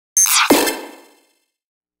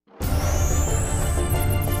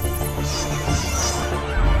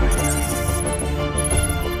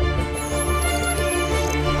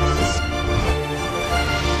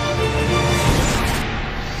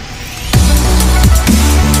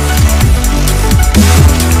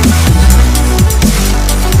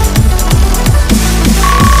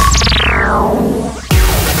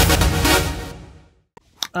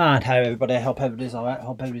Hi everybody, I hope everybody's alright,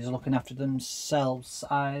 hope everybody's looking after themselves.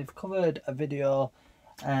 I've covered a video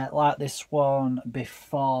like this one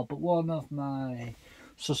before, but one of my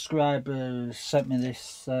subscribers sent me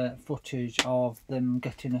this footage of them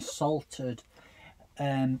getting assaulted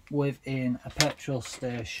within a petrol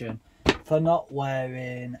station for not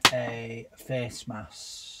wearing a face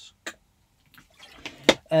mask.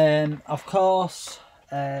 Of course,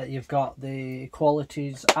 you've got the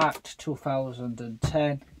Equalities Act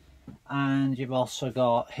 2010, and you've also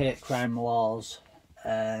got hate crime laws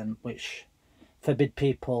which forbid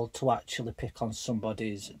people to actually pick on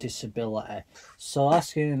somebody's disability. So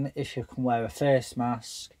asking if you can wear a face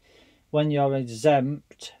mask when you're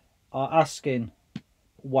exempt, or asking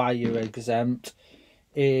why you're exempt,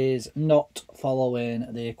 is not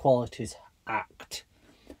following the Equalities Act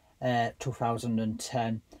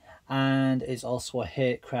 2010, and it's also a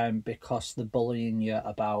hate crime because they're bullying you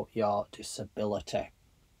about your disability.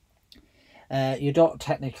 You don't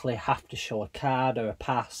technically have to show a card or a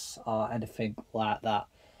pass or anything like that.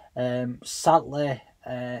 Sadly,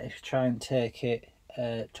 if you try and take it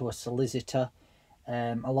to a solicitor,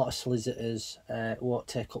 a lot of solicitors won't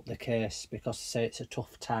take up the case because they say it's a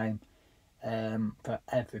tough time for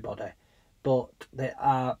everybody. But they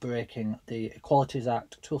are breaking the Equalities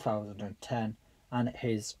Act 2010, and it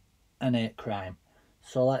is an hate crime.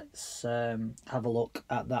 So let's have a look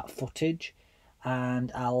at that footage,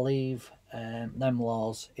 and I'll leave them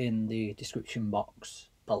laws in the description box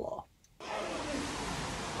below.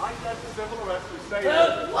 I get civil arrest for saying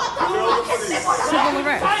civil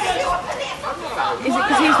arrest? Is it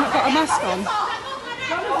because he's not got a mask on?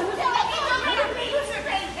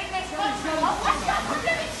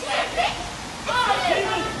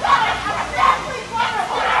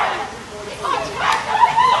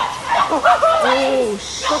 Oh,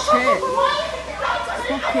 shut it.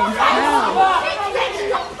 Fucking hell.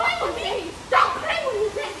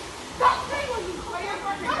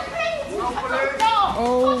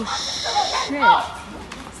 Oh, shit.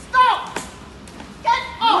 Stop! Get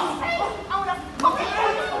off!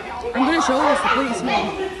 I'm going to show this to the police now.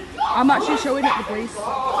 I'm actually showing it to the police.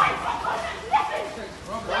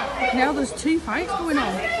 Now there's two fights going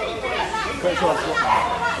on.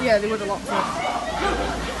 Yeah, they would have locked up.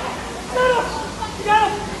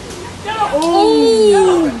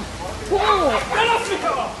 Oh!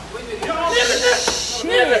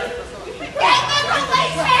 Shit! Get the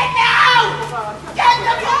police here now! Get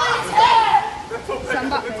the police here! Stand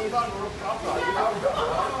back, babe.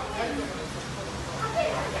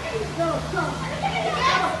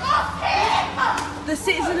 The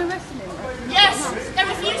citizen arresting him? Yes, they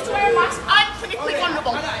refused to wear a mask. I'm critically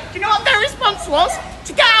vulnerable. Do you know what their response was?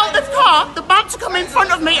 To get out of the car, the man to come in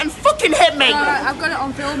front of me and fucking hit me. Alright, I've got it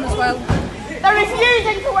on film as well. They're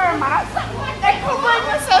refusing to wear a mask. They're covering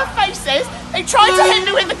their faces. They tried to hit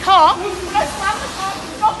me with the car. When I slammed the car to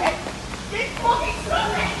stop it. You fucking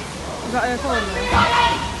stop it. Is that her phone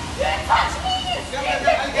now? You touch me, you stupid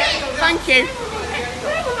bitch. Thank you.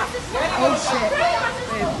 Oh shit.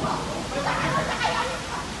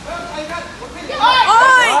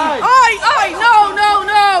 Oi! Oi! Oi! No, no,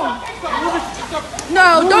 no! No,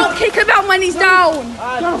 don't kick him out when he's down!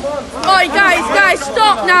 Oi, guys,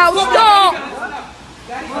 stop now, stop!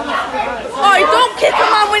 Oi, don't kick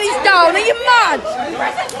him out when he's down, are you mad?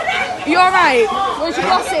 Are you alright? Where's your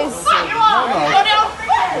glasses?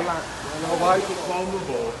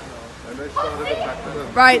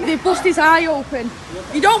 Right, they've bust his eye open.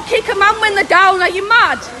 You don't kick a man when they're down, are you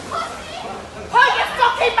mad? Put your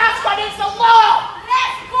fucking mask on, it's the law!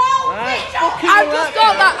 Let's go, bitch!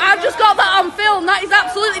 I've just got that on film. That is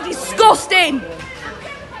absolutely disgusting.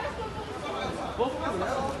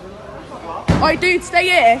 Oi, dude, stay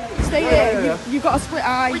here. Stay here. You've got a split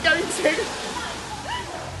eye. We're going to.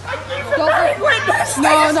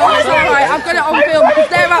 No, it's alright. I've got it on film because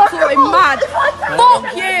they're absolutely mad.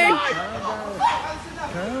 Fuck you.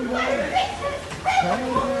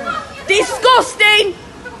 Disgusting.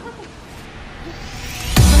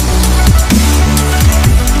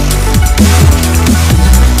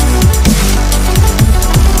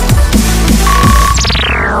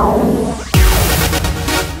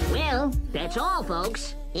 That's all,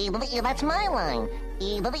 folks. That's my line.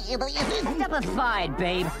 Step aside,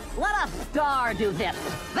 babe. Let a star do this.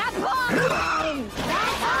 That's all!